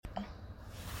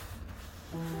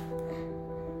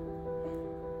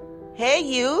Hey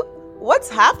you, what's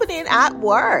happening at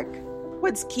work?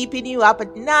 What's keeping you up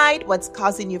at night? What's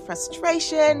causing you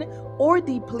frustration or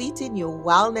depleting your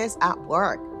wellness at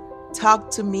work? Talk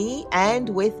to me and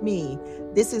with me.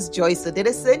 This is Joyce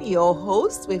Odidison, your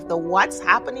host with the What's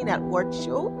Happening at Work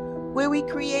show, where we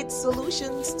create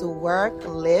solutions to work,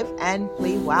 live, and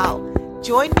play well.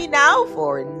 Join me now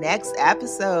for next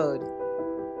episode.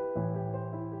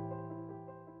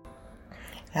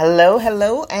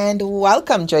 Hello, and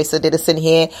welcome. Joyce Odidison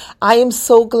here. I am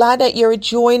so glad that you're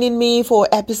joining me for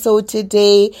episode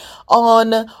today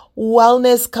on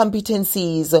wellness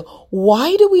competencies.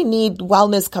 Why do we need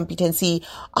wellness competency?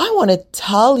 I want to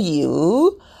tell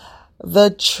you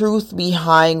the truth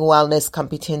behind wellness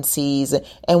competencies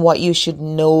and what you should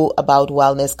know about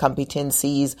wellness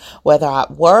competencies, whether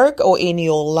at work or in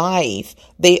your life.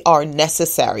 They are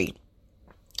necessary.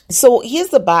 So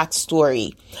here's the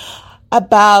backstory.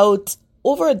 About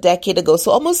over a decade ago,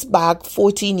 so almost back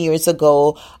 14 years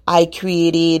ago, I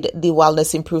created the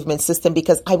wellness improvement system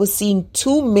because I was seeing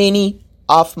too many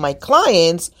of my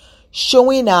clients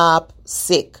showing up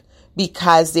sick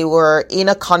because they were in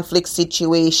a conflict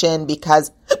situation, because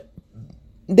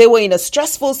they were in a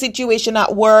stressful situation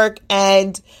at work,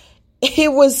 and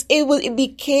it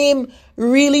became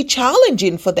really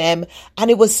challenging for them,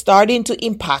 and it was starting to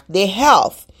impact their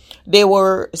health. They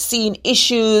were seeing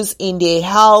issues in their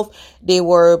health. They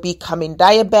were becoming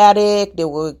diabetic. They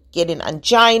were getting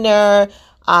angina.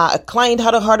 A client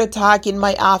had a heart attack in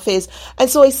my office. And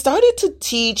so I started to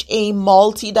teach a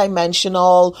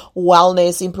multi-dimensional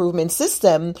wellness improvement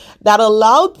system that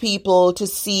allowed people to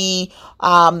see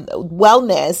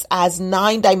wellness as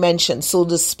 9 dimensions. So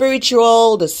the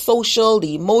spiritual, the social,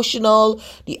 the emotional,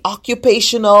 the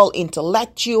occupational,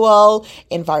 intellectual,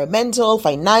 environmental,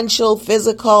 financial,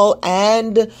 physical,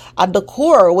 and at the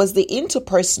core was the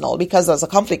interpersonal, because as a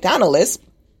conflict analyst,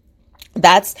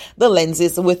 that's the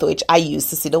lenses with which I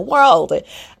used to see the world.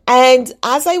 And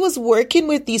as I was working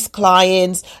with these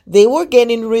clients, they were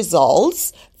getting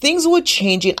results. Things were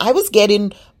changing. I was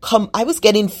getting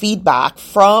feedback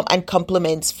from and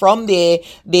compliments from their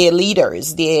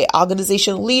leaders, their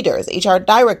organizational leaders, HR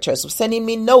directors were sending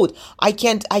me note. I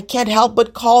can't help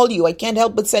but call you. I can't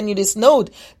help but send you this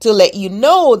note to let you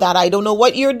know that I don't know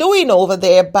what you're doing over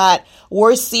there, but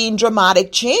we're seeing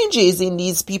dramatic changes in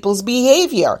these people's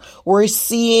behavior. We're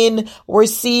seeing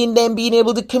them being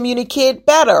able to communicate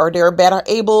better. They're better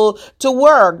able to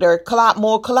work. They're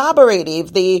more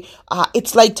collaborative.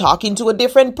 It's like talking to a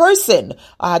different person.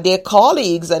 Their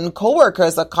colleagues and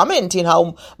coworkers are commenting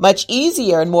how much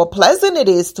easier and more pleasant it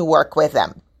is to work with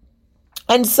them.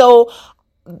 And so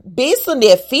based on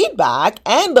their feedback,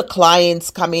 and the clients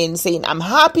come in saying, I'm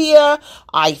happier,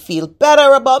 I feel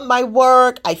better about my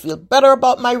work, I feel better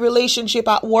about my relationship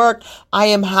at work, my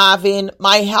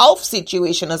health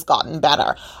situation has gotten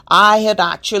better.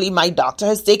 My doctor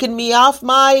has taken me off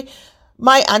my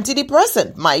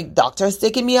antidepressant. My doctor has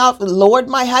taken me off, lowered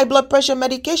my high blood pressure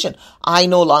medication.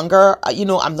 I'm no longer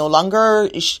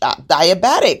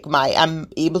diabetic. I'm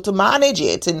able to manage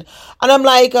it. And I'm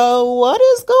like, what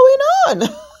is going on?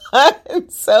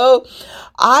 So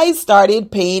I started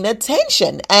paying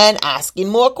attention and asking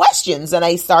more questions, and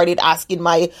I started asking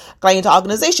my client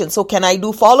organization, so can I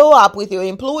do follow up with your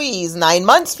employees 9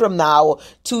 months from now,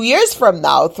 2 years from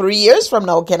now, 3 years from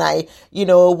now? Can I,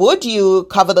 would you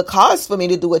cover the cost for me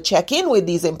to do a check-in with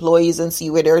these employees and see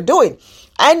where they're doing?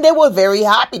 And they were very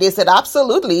happy. They said,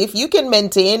 absolutely, if they can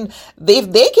maintain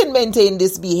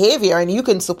this behavior and you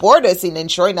can support us in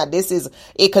ensuring that this is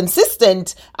a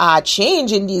consistent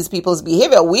change in these people's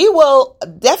behavior, we will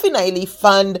definitely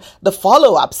fund the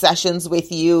follow-up sessions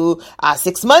with you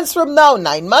 6 months from now,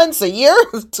 9 months, a year,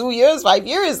 2 years, 5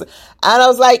 years. And I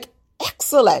was like,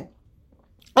 excellent.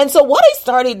 And so what I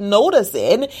started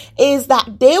noticing is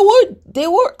that they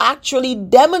were actually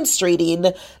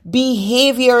demonstrating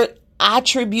behavior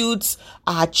attributes,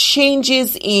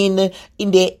 changes in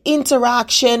their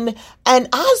interaction. And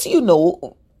as you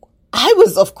know, I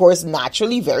was, of course,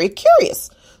 naturally very curious.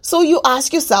 So you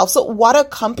ask yourself, so what are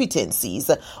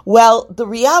competencies? Well, the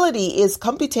reality is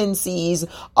competencies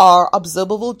are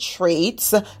observable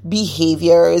traits,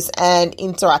 behaviors, and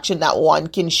interaction that one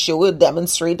can show,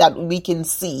 demonstrate, that we can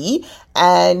see,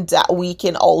 and we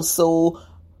can also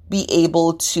be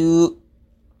able to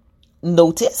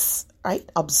notice, right?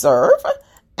 Observe,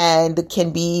 and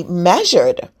can be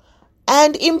measured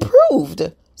and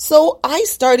improved. So I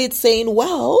started saying,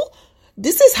 well,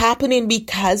 this is happening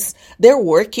because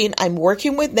I'm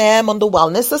working with them on the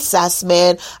wellness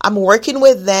assessment. I'm working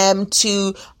with them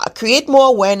to create more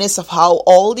awareness of how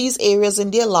all these areas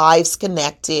in their lives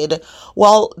connected.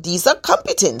 Well, these are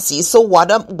competencies. So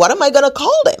what am I going to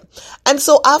call them? And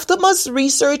so after much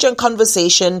research and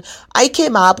conversation, I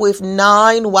came up with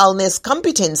 9 wellness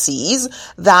competencies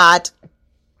that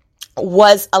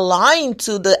was aligned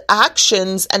to the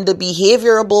actions and the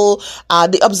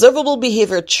the observable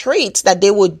behavior traits that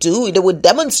they would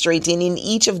demonstrate in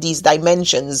each of these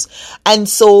dimensions. And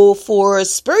so for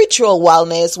spiritual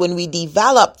wellness, when we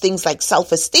develop things like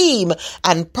self-esteem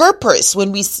and purpose,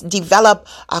 when we develop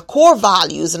our core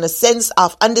values and a sense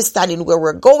of understanding where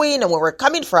we're going and where we're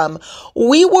coming from,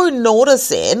 we were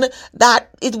noticing that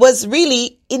it was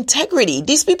really integrity.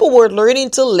 These people were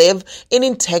learning to live in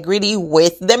integrity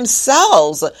with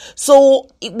themselves. So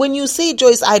when you say,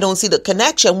 Joyce, I don't see the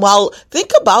connection, well,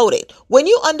 think about it. When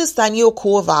you understand your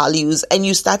core values and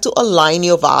you start to align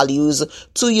your values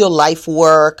to your life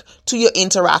work, to your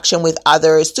interaction with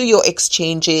others, to your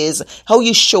exchanges, how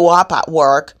you show up at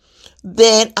work,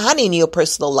 then and in your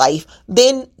personal life,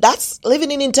 then that's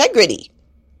living in integrity.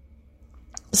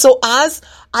 So as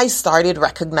I started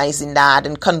recognizing that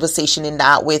and conversation in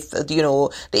that with,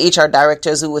 the HR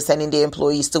directors who were sending their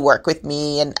employees to work with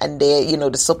me and their,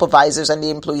 the supervisors and the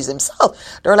employees themselves,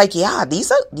 they're like, yeah,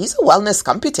 these are wellness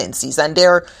competencies. And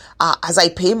they're, as I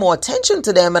pay more attention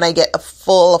to them and I get a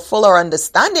fuller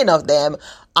understanding of them,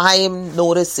 I am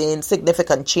noticing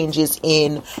significant changes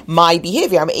in my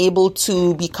behavior. I'm able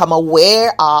to become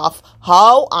aware of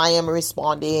how I am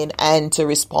responding and to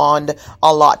respond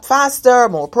a lot faster,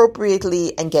 more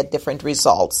appropriately, and get different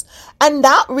results. And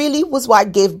that really was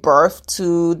what gave birth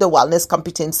to the wellness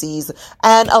competencies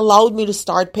and allowed me to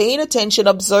start paying attention,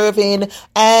 observing,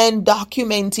 and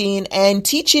documenting and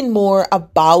teaching more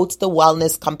about the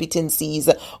wellness competencies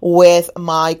with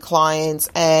my clients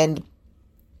and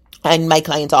my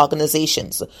client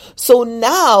organizations. So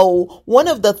now one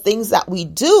of the things that we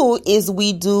do is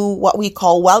we do what we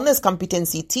call wellness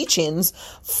competency teachings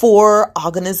for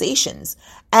organizations.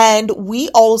 And we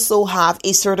also have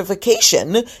a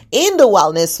certification in the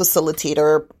wellness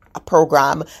facilitator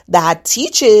program that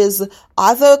teaches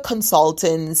other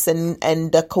consultants and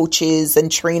the coaches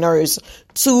and trainers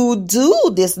to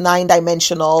do this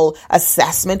 9-dimensional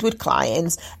assessment with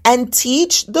clients and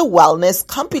teach the wellness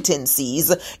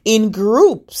competencies in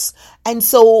groups. And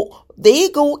so they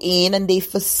go in and they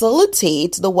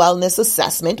facilitate the wellness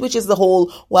assessment, which is the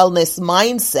whole wellness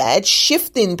mindset,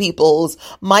 shifting people's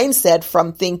mindset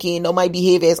from thinking, oh, my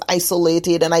behavior is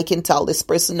isolated and I can tell this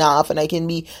person off and I can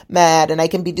be mad and I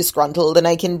can be disgruntled and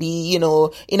I can be,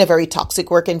 in a very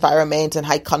toxic work environment and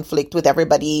high conflict with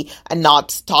everybody and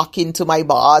not talking to my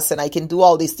boss and I can do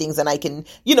all these things and I can,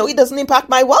 it doesn't impact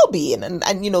my well-being. And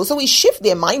so we shift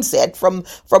their mindset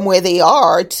from where they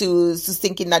are to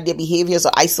thinking that their behaviors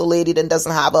are isolated and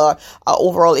doesn't have a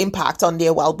overall impact on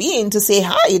their well-being to say,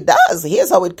 hi, it does. Here's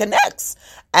how it connects.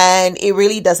 And it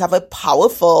really does have a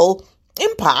powerful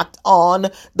impact on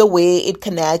the way it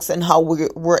connects and how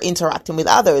we're interacting with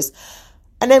others.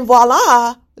 And then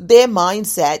voila, their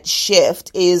mindset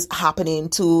shift is happening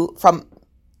from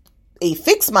a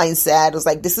fixed mindset. It was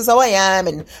like, this is how I am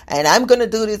and I'm going to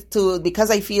do this because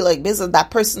I feel like this is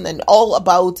that person, and all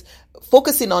about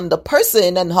focusing on the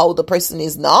person and how the person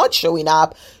is not showing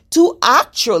up, to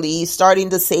actually starting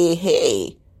to say,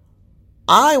 hey,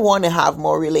 I want to have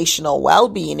more relational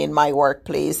well-being in my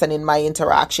workplace and in my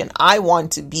interaction. I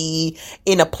want to be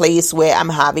in a place where I'm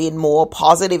having more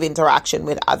positive interaction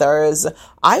with others.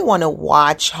 I want to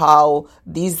watch how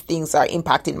these things are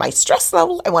impacting my stress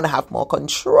level. I want to have more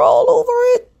control over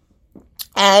it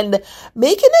and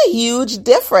making a huge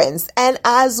difference. And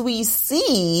as we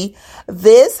see,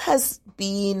 this has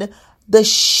been the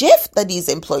shift that these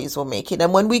employees were making.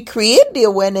 And when we create the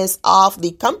awareness of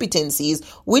the competencies,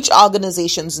 which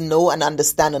organizations know and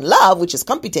understand and love, which is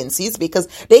competencies, because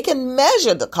they can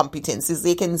measure the competencies.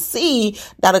 They can see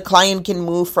that a client can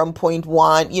move from point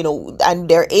 1, and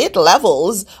there are 8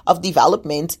 levels of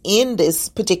development in this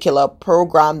particular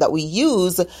program that we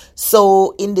use.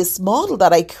 So in this model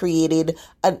that I created,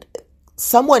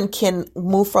 someone can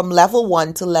move from level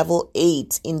 1 to level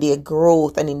 8 in their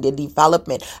growth and in their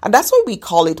development. And that's why we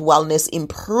call it wellness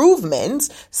improvement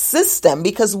system,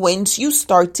 because once you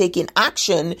start taking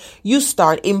action, you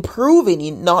start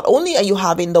improving. Not only are you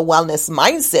having the wellness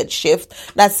mindset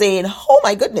shift that's saying, oh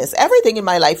my goodness, everything in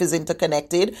my life is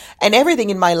interconnected and everything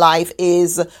in my life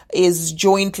is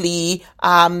jointly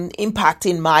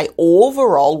impacting my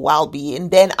overall well-being,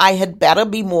 then I had better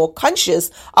be more conscious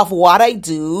of what I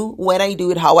do when I I do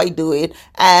it, how I do it,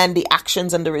 and the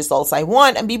actions and the results I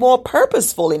want, and be more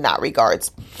purposeful in that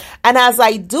regards. And as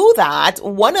I do that,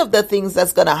 one of the things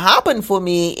that's going to happen for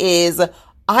me is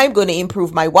I'm going to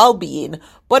improve my well-being.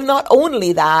 But not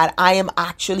only that, I am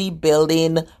actually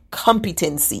building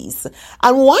competencies.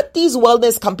 And what these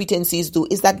wellness competencies do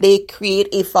is that they create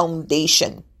a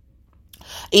foundation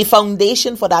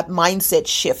for that mindset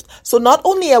shift. So not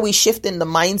only are we shifting the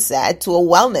mindset to a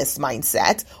wellness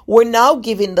mindset, we're now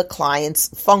giving the clients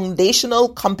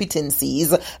foundational competencies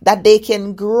that they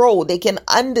can grow, they can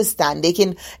understand,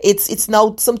 it's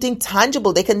now something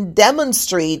tangible. They can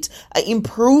demonstrate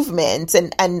improvement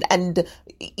and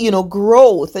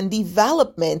growth and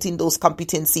development in those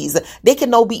competencies. They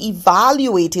can now be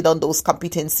evaluated on those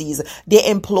competencies. Their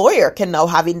employer can now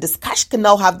have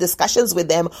discussions with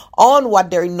them on what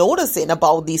they're noticing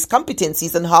about these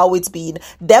competencies and how it's being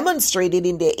demonstrated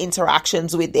in their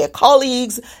interactions with their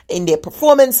colleagues, in their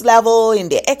performance level, in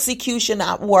their execution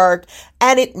at work.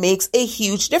 And it makes a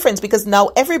huge difference because now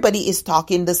everybody is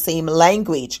talking the same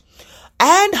language.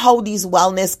 And how these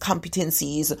wellness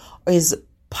competencies is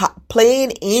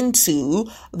playing into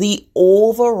the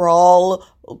overall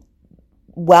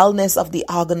wellness of the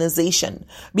organization,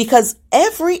 because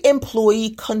every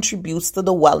employee contributes to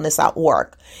the wellness at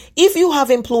work. If you have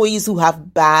employees who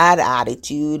have bad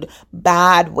attitude,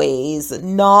 bad ways,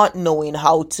 not knowing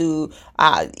how to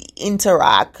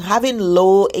interact, having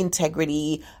low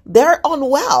integrity, they're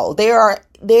unwell. They are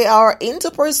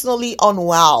interpersonally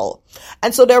unwell.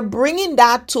 And so they're bringing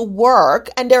that to work,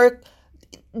 and they're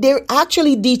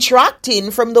actually detracting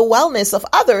from the wellness of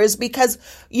others because,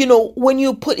 when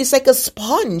you it's like a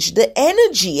sponge, the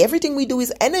energy, everything we do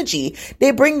is energy.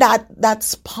 They bring that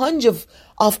sponge of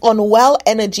unwell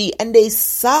energy, and they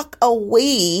suck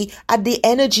away at the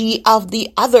energy of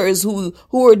the others who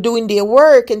are doing their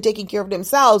work and taking care of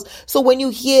themselves. So when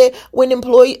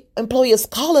employers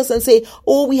call us and say,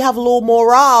 oh, we have low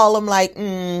morale, I'm like,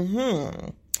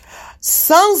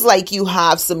 sounds like you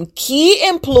have some key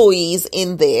employees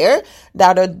in there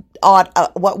that are on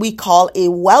what we call a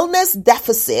wellness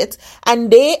deficit,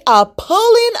 and they are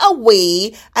pulling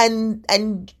away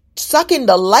and sucking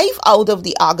the life out of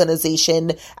the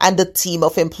organization and the team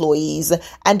of employees,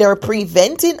 and they're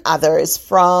preventing others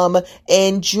from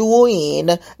enjoying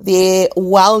their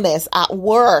wellness at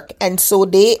work. And so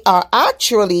they are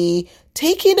actually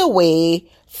taking away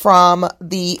from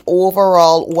the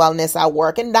overall wellness at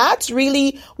work. And that's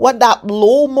really what that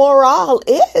low morale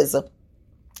is.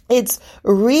 It's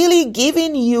really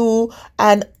giving you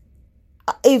a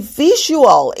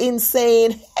visual in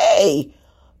saying, hey,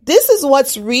 this is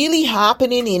what's really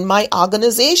happening in my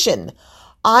organization.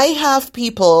 I have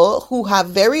people who have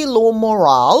very low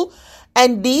morale,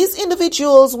 and these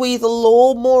individuals with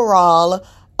low morale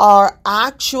are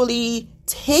actually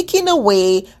taking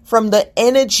away from the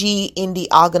energy in the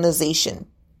organization.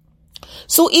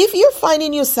 So if you're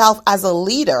finding yourself as a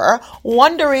leader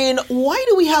wondering, why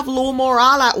do we have low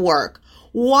morale at work?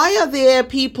 Why are there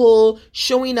people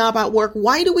showing up at work?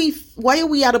 Why are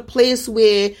we at a place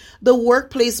where the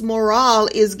workplace morale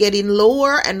is getting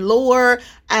lower and lower,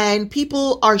 and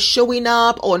people are showing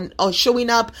up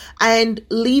and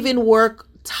leaving work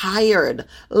tired,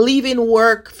 leaving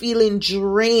work feeling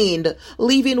drained,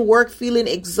 leaving work feeling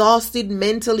exhausted,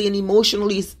 mentally and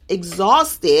emotionally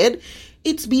exhausted?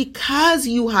 It's because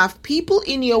you have people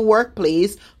in your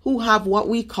workplace who have what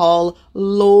we call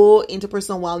low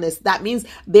interpersonal wellness. That means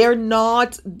they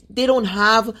don't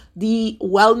have the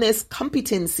wellness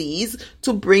competencies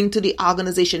to bring to the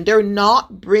organization. They're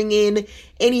not bringing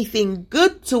anything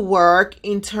good to work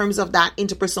in terms of that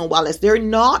interpersonal wellness. They're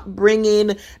not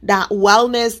bringing that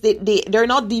wellness. They're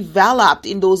not developed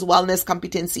in those wellness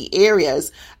competency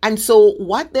areas. And so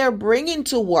what they're bringing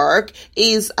to work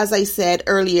is, as I said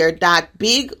earlier, that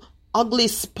big ugly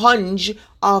sponge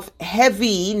of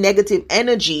heavy negative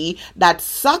energy that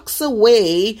sucks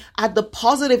away at the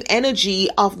positive energy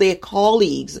of their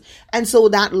colleagues. And so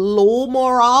that low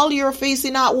morale you're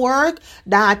facing at work,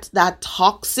 that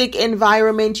toxic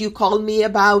environment you called me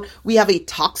about, we have a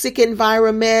toxic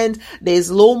environment,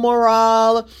 there's low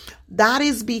morale. That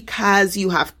is because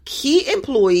you have key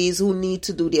employees who need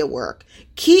to do their work.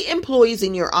 Key employees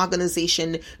in your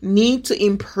organization need to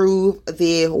improve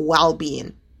their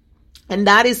well-being. And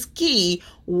that is key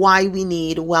why we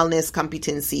need wellness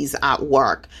competencies at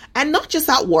work. And not just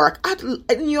at work,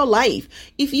 in your life.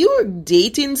 If you're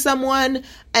dating someone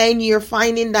and you're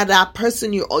finding that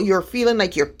person, you're feeling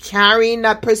like you're carrying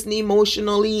that person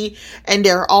emotionally, and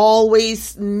they're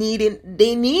always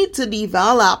they need to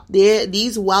develop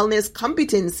these wellness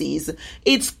competencies.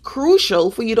 It's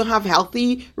crucial for you to have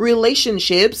healthy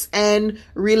relationships, and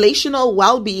relational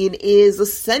well-being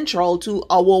is central to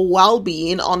our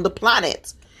well-being on the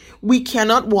planet. We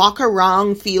cannot walk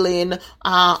around feeling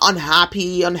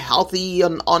unhappy, unhealthy,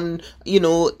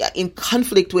 in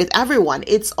conflict with everyone.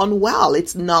 It's unwell.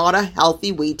 It's not a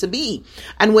healthy way to be.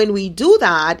 And when we do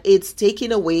that, it's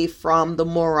taking away from the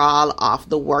morale of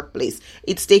the workplace.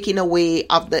 It's taking away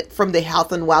from the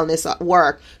health and wellness at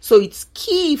work. So it's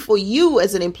key for you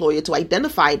as an employer to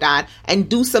identify that and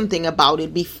do something about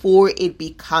it before it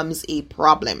becomes a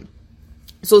problem.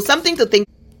 So something to think.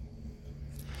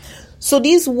 So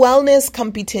these wellness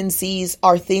competencies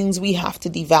are things we have to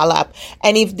develop.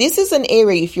 And if this is an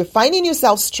area, if you're finding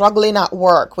yourself struggling at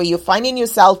work, where you're finding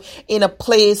yourself in a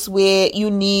place where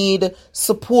you need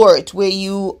support, where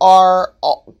you are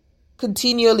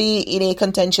continually in a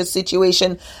contentious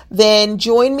situation, then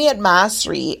join me at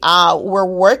Mastery. We're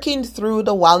working through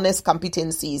the wellness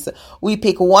competencies. We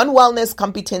pick one wellness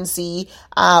competency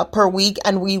per week,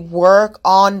 and we work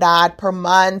on that per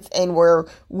month, and we're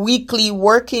weekly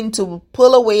working to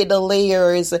pull away the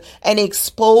layers and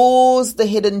expose the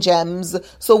hidden gems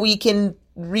so we can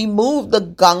remove the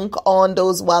gunk on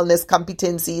those wellness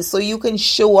competencies so you can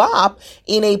show up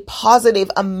in a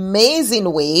positive,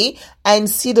 amazing way and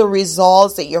see the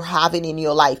results that you're having in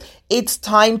your life. It's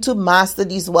time to master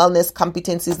these wellness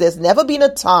competencies. There's never been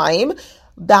a time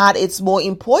that it's more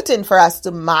important for us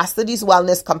to master these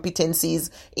wellness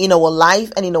competencies in our life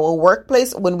and in our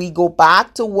workplace. When we go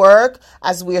back to work,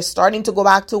 as we are starting to go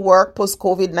back to work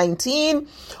post-COVID-19,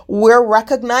 we're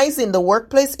recognizing the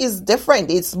workplace is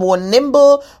different. It's more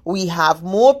nimble. We have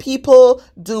more people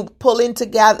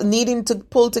needing to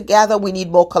pull together. We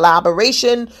need more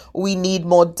collaboration. We need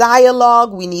more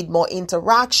dialogue. We need more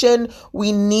interaction.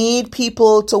 We need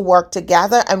people to work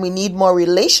together, and we need more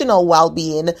relational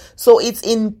well-being. So it's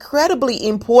incredibly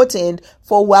important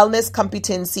for wellness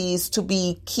competencies to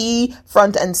be key,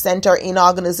 front and center in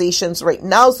organizations right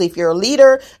now. So if you're a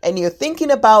leader and you're thinking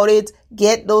about it,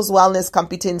 get those wellness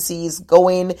competencies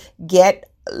going.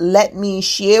 Let me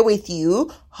share with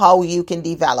you how you can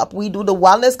develop. We do the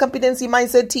wellness competency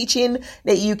mindset teaching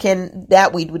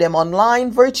that we do them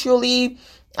online, virtually.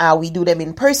 We do them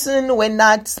in person when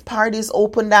that part is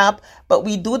opened up, but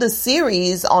we do the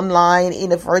series online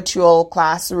in a virtual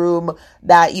classroom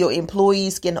that your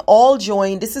employees can all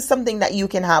join. This is something that you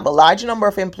can have a large number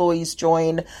of employees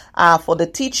join for the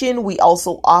teaching. We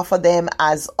also offer them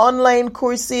as online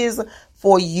courses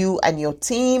for you and your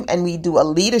team, and we do a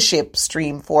leadership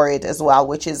stream for it as well,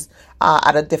 which is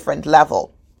at a different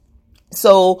level.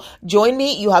 So join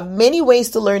me. You have many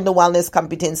ways to learn the wellness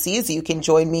competencies. You can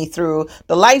join me through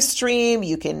the live stream.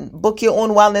 You can book your own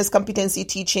wellness competency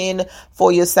teaching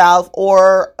for yourself,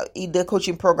 or the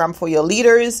coaching program for your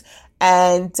leaders.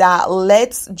 And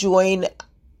let's join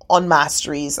on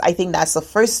Masteries. I think that's the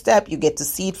first step. You get to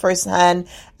see it firsthand,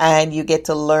 and you get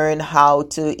to learn how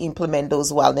to implement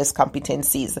those wellness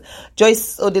competencies.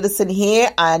 Joyce Odidison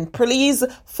here, and please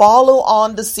follow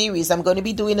on the series. I'm going to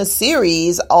be doing a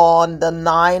series on the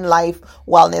 9 life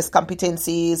wellness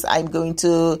competencies. I'm going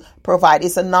to provide,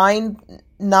 it's a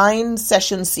 9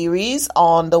 session series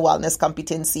on the wellness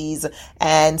competencies,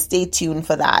 and stay tuned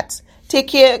for that. Take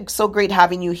care. So great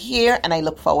having you here, and I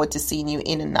look forward to seeing you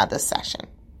in another session.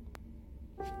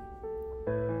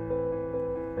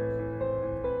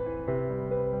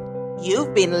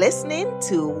 You've been listening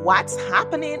to What's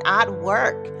Happening at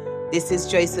Work. This is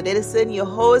Joyce Odidison, your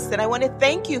host, and I want to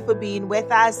thank you for being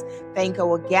with us. Thank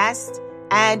our guests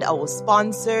and our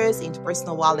sponsors,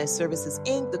 Interpersonal Wellness Services,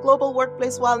 Inc., the Global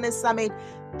Workplace Wellness Summit,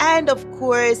 and of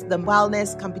course, the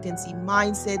Wellness Competency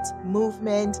Mindset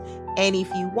Movement. And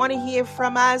if you want to hear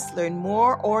from us, learn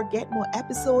more, or get more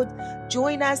episodes,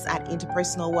 join us at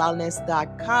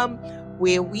interpersonalwellness.com,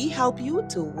 where we help you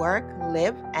to work,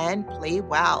 live, and play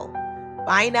well.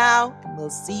 Bye now, and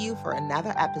we'll see you for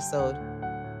another episode.